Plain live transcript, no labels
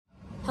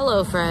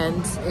Hello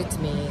friends, it's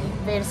me,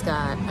 Veda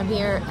Scott. I'm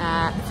here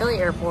at Philly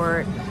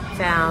Airport,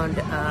 found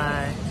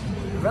a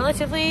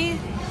relatively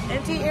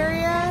empty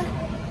area.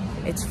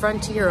 It's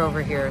Frontier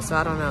over here, so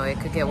I don't know, it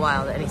could get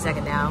wild any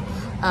second now.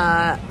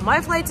 My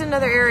flight's in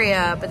another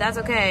area, but that's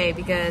okay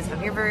because I'm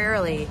here very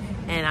early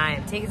and I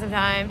am taking some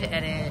time to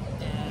edit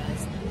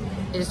as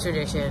is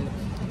tradition.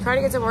 I'm trying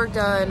to get some work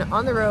done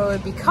on the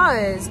road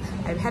because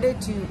I'm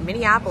headed to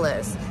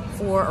Minneapolis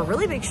for a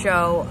really big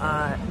show,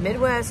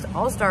 Midwest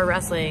All-Star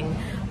Wrestling.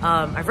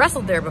 I've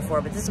wrestled there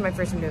before, but this is my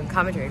first time doing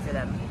commentary for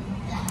them.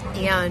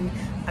 And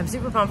I'm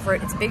super pumped for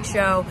it. It's a big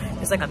show.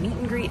 There's like a meet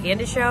and greet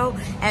and a show.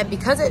 And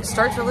because it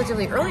starts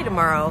relatively early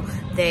tomorrow,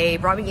 they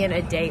brought me in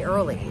a day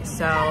early.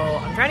 So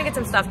I'm trying to get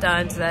some stuff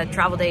done so that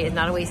travel day is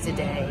not a wasted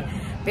day.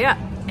 But yeah,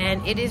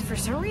 and it is for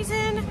some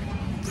reason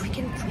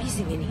freaking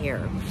freezing in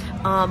here.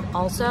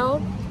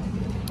 Also,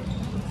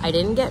 I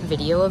didn't get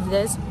video of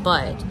this,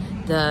 but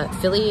the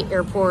Philly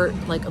Airport,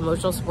 like,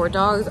 emotional support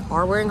dogs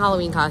are wearing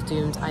Halloween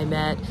costumes. I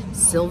met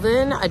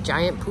Sylvan, a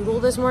giant poodle,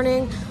 this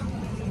morning.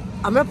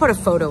 I'm gonna put a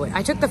photo in.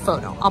 I took the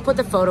photo. I'll put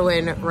the photo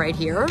in right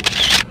here.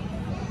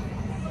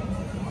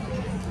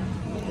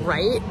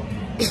 Right?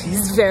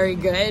 He's very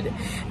good.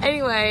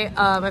 Anyway,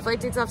 my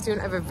flight takes off soon.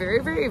 I have a very,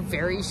 very,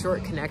 very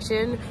short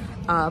connection,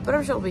 but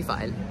I'm sure it'll be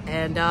fine.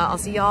 And I'll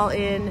see y'all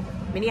in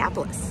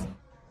Minneapolis.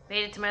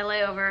 Made it to my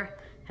layover.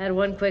 Had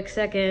one quick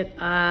second.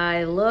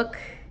 I look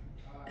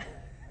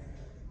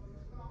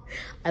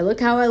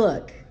how I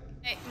look.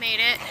 I made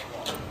it.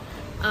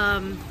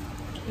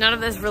 None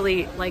of this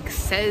really like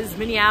says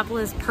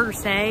Minneapolis per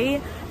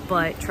se,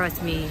 but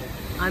trust me,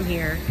 I'm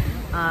here.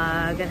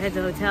 Gotta head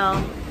to the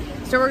hotel,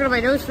 start working on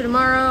my notes for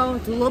tomorrow,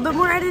 do a little bit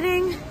more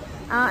editing,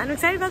 and I'm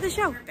excited about the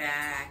show. We're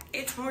back.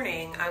 It's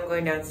morning. I'm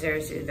going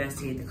downstairs to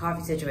investigate the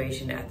coffee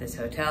situation at this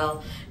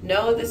hotel.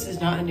 No, this is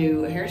not a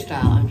new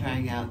hairstyle I'm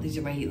trying out. These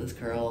are my heatless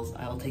curls.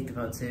 I will take them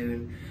out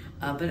soon.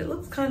 But it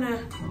looks kind of,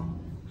 I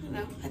don't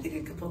know, I think I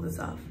could pull this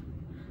off.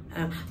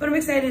 But I'm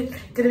excited.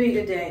 Gonna be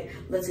a good day.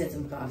 Let's get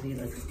some coffee.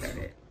 Let's get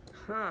started.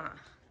 Huh.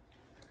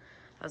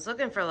 I was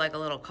looking for like a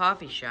little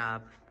coffee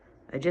shop.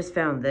 I just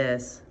found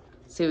this.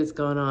 See what's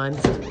going on.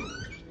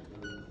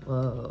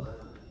 Whoa.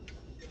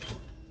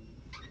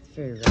 It's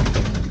very rough.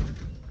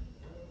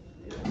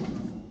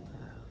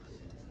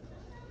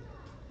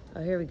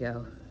 Oh, here we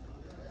go.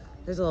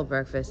 There's a little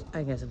breakfast. I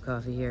can get some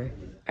coffee here.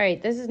 All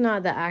right, this is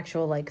not the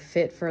actual like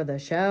fit for the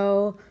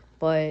show,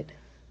 but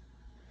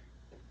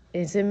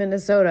it's in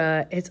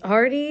Minnesota. It's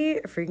already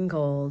freaking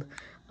cold.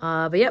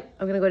 But yep,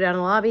 I'm gonna go down to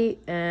the lobby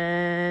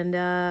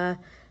and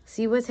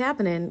see what's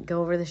happening,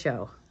 go over the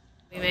show.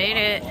 We made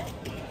it.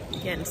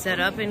 Getting set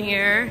up in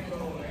here.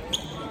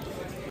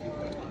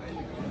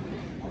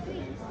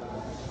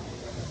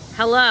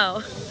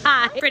 Hello.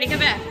 Hi. Pretty, come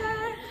back.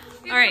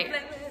 All right.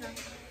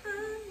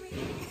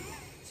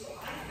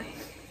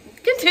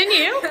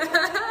 Continue.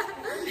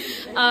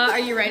 Are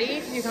you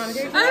ready to do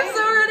commentary today? I'm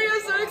so ready.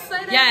 I'm so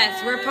excited.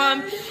 Yes, we're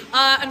pumped.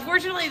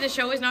 Unfortunately, the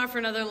show is not for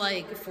another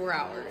like 4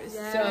 hours.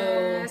 Yes.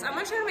 So I'm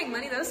gonna try to make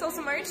money though, sell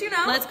some merch, you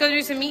know. Let's go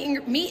do some meet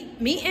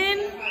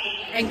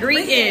and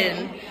greet,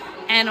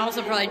 and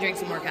also probably drink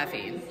some more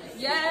caffeine.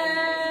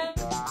 Yes.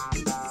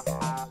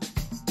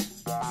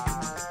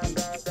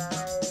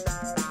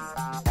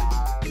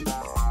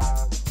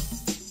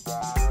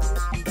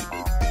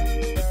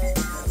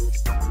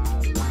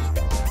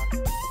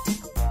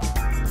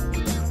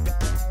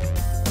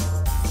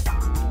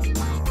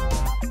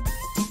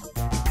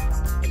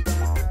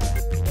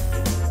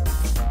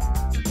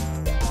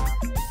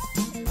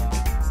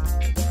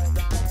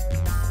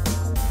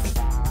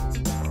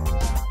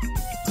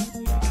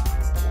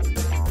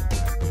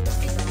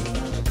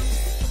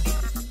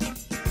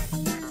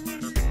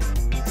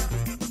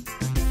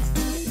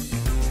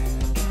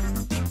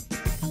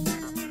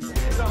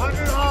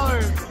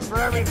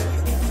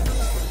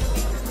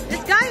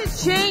 This guy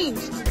has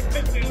changed.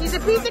 He's a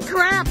piece of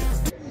crap.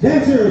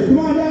 Dancers, come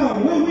on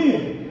down. We'll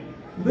win.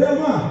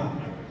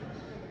 Bethlehem.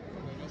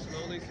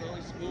 Slowly,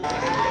 smooth.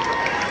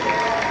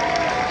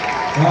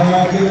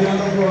 Give it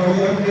up for our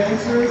young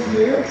dancers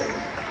here.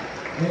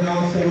 And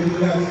also we do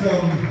have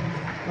some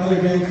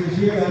other dancers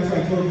here. That's why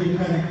I told you to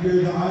kind of clear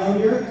the aisle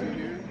here.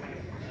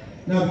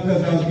 Not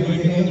because I was going to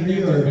get angry,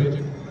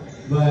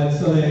 but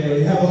so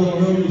they have a little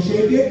room to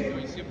shake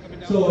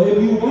it. So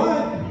if you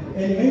want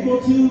and able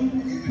to,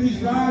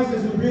 please rise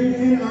as we bring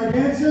in our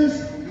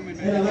dancers.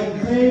 And I'd like to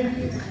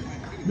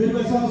thank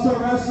Midwest All-Star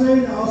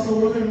Wrestling and also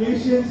Northern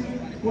Nations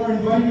for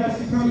inviting us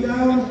to come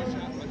down.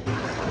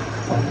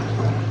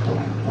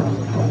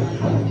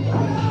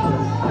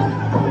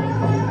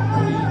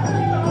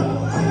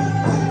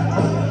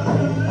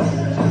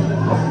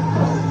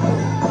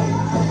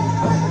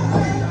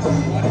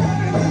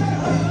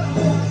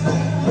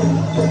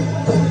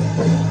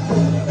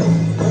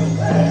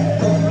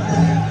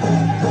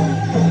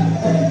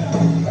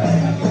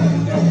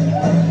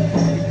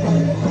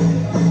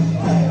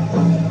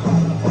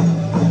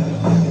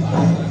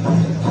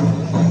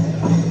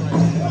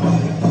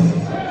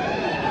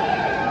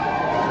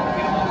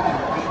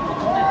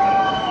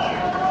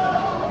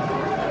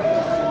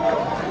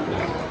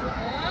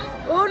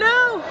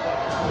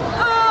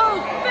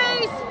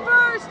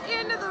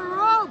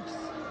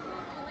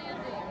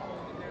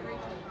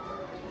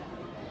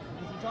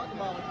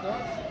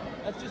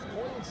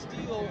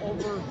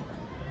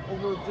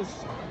 were just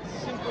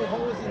simple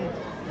hose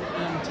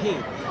and tape.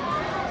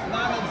 It's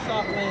not a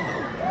soft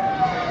landing.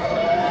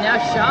 Now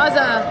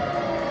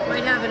Shaza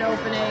might have an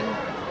opening.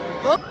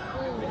 Oh.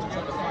 Rachel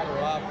tried to fight her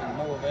off and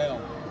no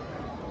avail.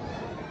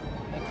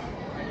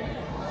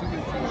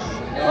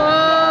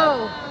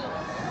 Whoa!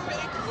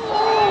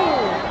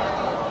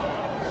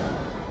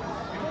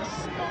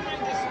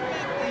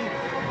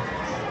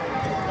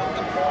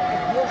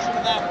 Portion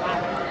of that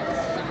ladder.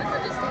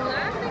 Just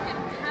laughing and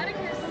patting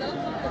herself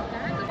on the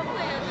back of the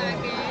play of that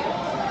game.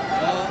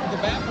 The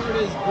bad part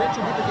is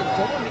Rachel had to get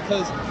going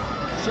because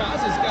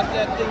Shaza's got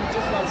that thing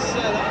just about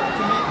set up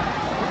to make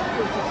her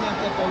first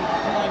attempt at the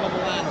climb of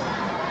the ladder.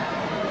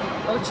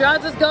 Oh,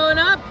 Shaza's going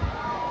up.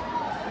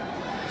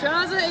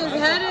 Shaza is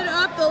headed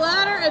up the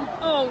ladder, and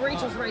oh,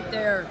 Rachel's right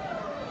there.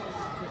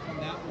 On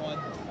that one.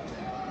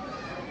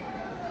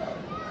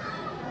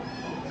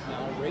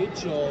 Now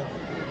Rachel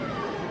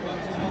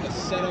trying to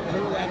set up her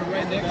ladder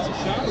right next to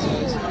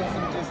Shaza's.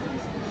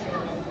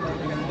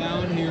 Bring them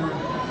down here.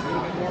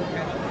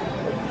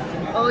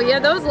 Oh yeah,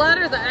 those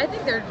ladders, I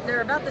think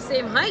they're about the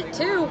same height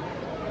too.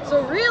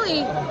 So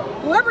really,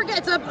 whoever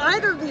gets up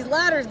either of these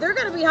ladders, they're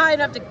going to be high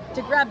enough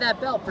to grab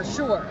that belt for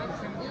sure.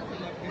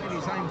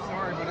 Ladies, I'm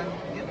sorry, but I'm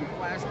getting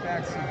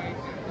flashbacks of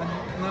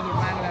another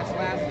ladder that's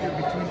last year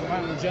between the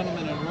Violent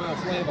Gentleman and Royal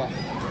Flava.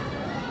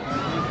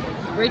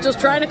 Rachel's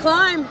trying to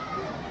climb.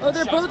 Oh,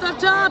 they're both up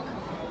top.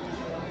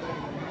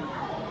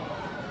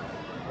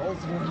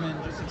 Both women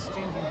just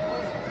exchanging.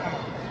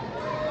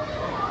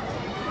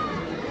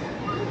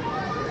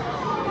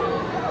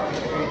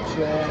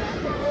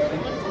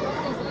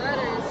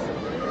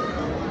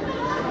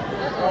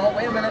 Oh,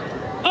 wait a minute.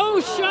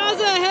 Oh,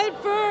 Shaza head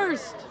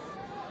first.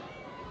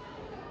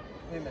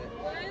 Wait a minute.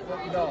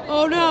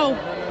 Oh no.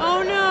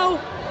 Oh no.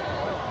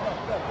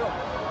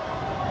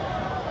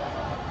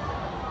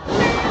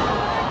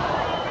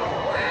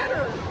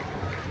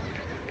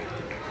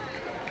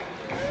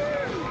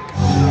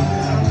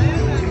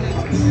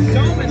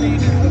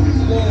 Dominating the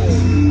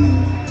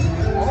floor.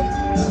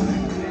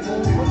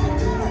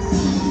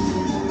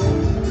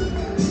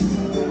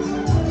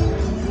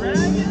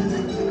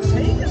 Dragon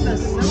taking the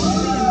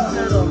selfie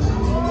instead of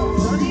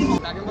running.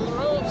 Back into the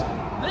ropes.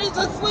 He's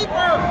a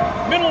sleeper.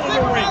 Middle of the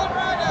Sleeper ring. by the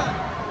dragon.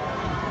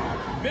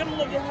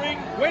 Middle of the ring.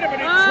 Wait a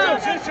minute. Oh.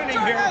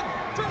 Transitioning here.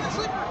 Dragon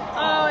sleeper.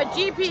 Oh, a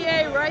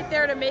GPA right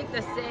there to make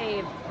the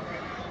save.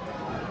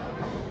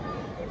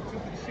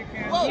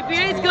 Whoa.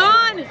 GPA's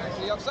gone.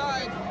 Actually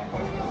outside.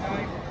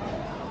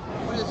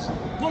 What is?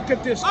 Look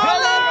at this.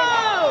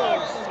 Oh!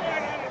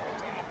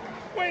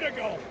 Way to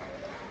go.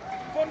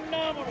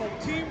 Phenomenal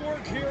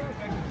teamwork here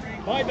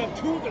by the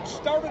two that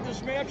started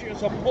this match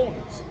as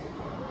opponents.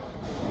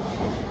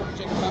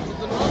 Jacob comes to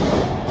the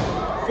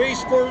rope.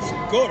 Face first.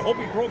 Good. Hope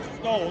he broke his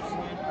nose.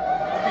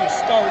 That'll be a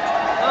start.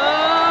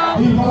 Oh.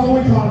 The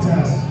following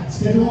contest,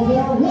 scheduled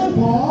for one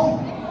fall,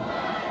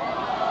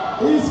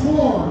 is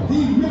for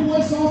the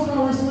Midwest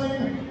All-Star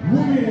Wrestling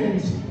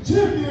Women's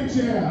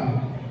Championship.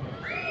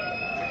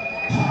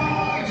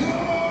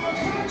 Hardcore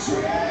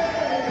Country!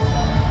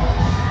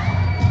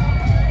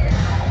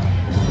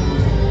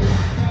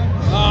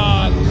 Oh,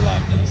 I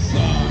love this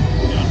song.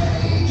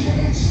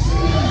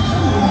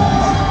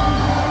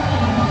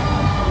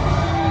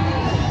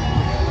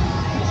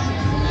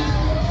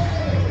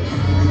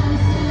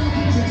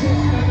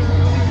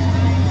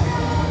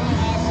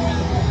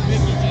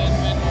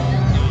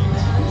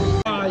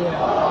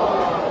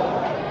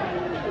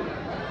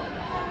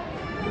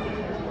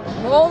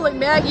 Rolling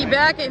Maggie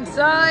back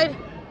inside.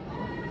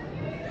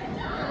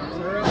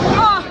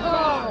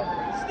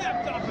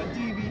 Stepped off a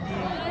DVD.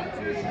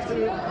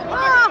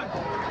 Oh!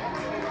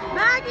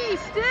 Maggie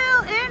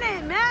still in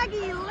it.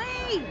 Maggie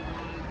Lee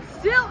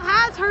still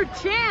has her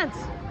chance.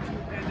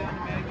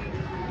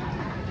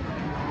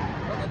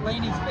 Look at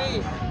Laney's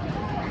face.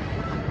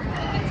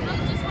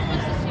 Just how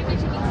much this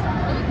championship means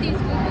to both these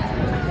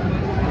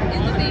women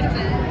in the main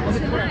event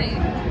tonight.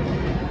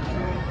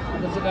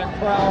 Look at that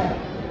crowd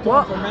What?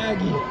 going for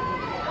Maggie.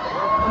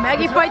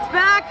 Maggie fights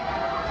back.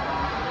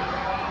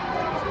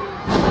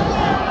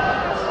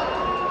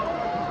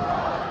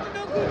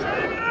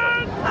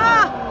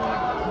 Ah!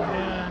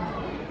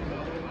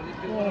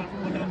 Both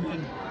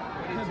women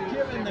have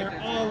given their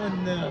all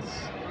in this.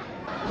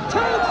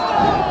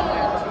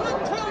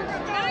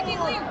 Maggie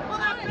Lee,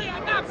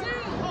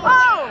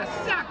 Oh!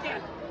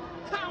 Second!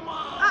 Come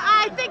on!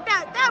 I think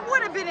that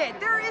would have been it.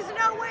 There is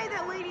no way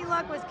that Lady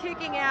Luck was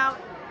kicking out.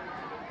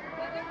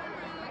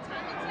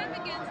 time and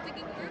time again,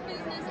 sticking your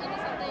business into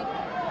something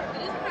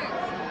that is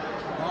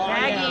hurts.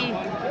 Maggie.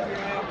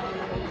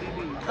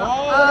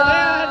 Oh, look at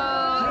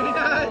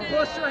that!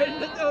 Push right into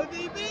the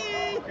ODB!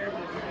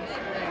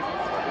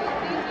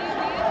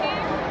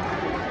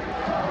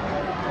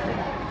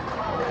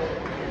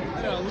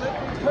 And a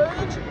liquid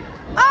courage.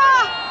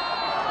 Ah!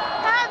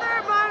 Heather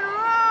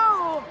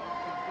Monroe!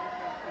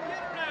 Get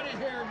her out of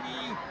here, B!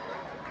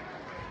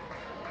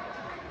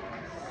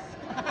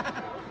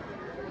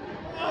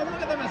 Oh,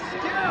 look at them, a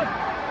skip!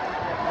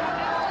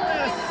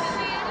 Yes!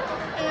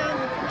 And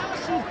now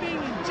she's being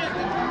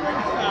ejected from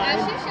ringside.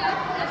 As she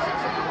should.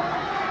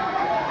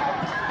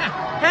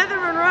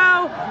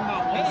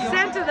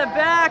 Sent to the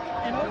back.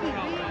 And ODB in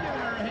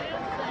her hand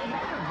saying,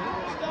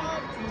 here,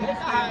 stop, take a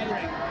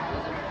hike.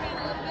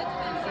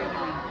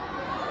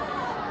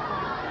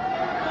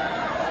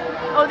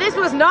 Oh, this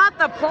was not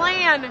the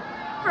plan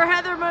for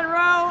Heather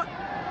Monroe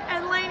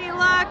and Lainey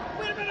Luck.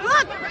 Look,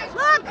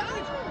 look!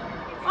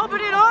 Oh, but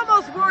it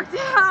almost worked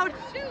out.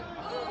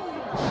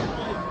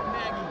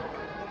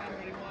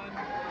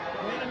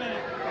 Wait a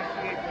minute.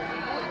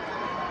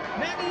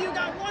 Maggie, you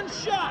got one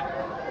shot.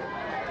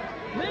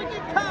 Make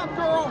it count,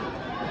 girl.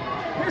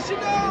 Here she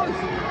goes.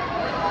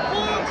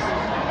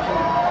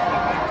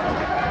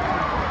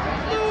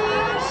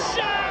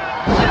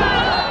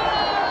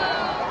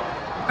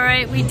 All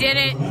right, we did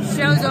it.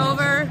 Show's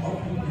over.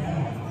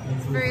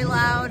 It's very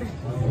loud.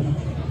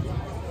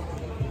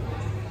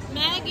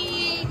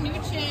 Maggie, new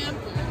champ.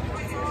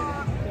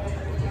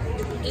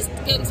 Just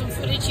getting some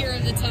footage here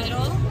of the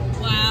title.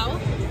 Wow.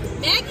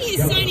 Maggie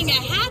is signing a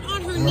hat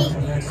on her knee.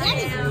 That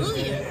is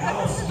brilliant. How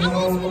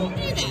else would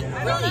you do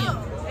that?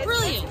 Brilliant.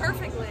 Brilliant.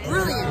 Perfectly.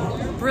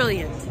 Brilliant.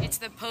 Brilliant. It's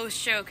the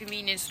post-show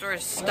convenience store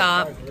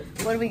stop.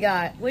 What do we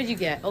got? What did you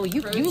get? Oh,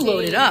 you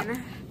loaded up.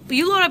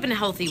 You load up in a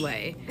healthy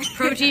way.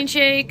 Protein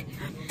shake,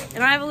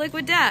 and I have a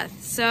liquid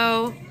death.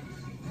 So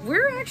we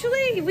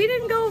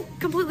didn't go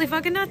completely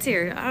fucking nuts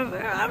here.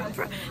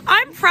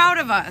 I'm proud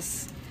of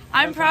us.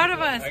 I'm proud of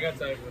us. I got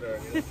time for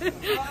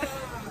that.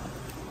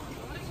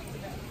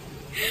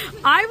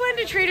 I went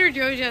to Trader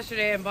Joe's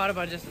yesterday and bought a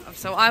bunch of stuff,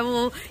 so I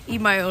will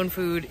eat my own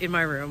food in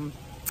my room.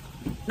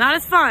 Not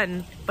as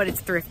fun, but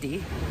it's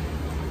thrifty.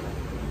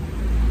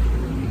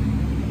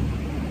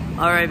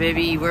 All right,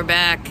 baby, we're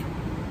back.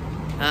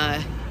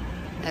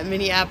 At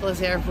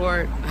Minneapolis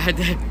Airport. I had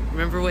to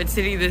remember what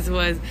city this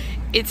was.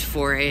 It's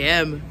 4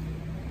 a.m.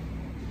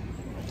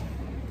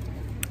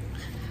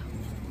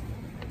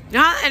 You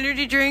know how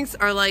energy drinks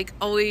are like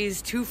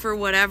always 2 for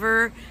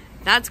whatever?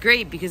 That's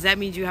great because that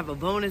means you have a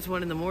bonus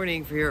one in the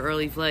morning for your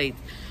early flight.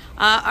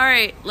 All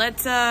right,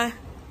 let's get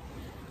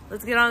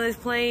on this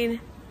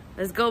plane.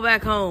 Let's go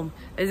back home.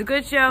 It's a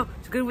good show.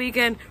 It's a good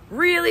weekend.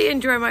 Really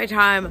enjoy my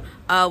time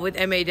with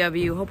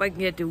MAW. Hope I can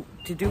get to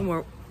do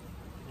more.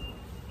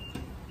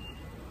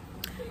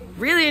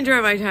 Really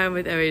enjoy my time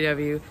with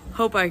MAW.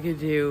 Hope I could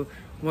do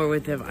more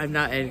with them. I'm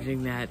not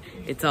editing that.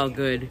 It's all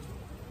good.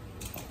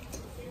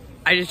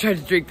 I just tried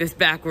to drink this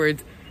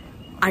backwards.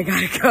 I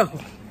gotta go.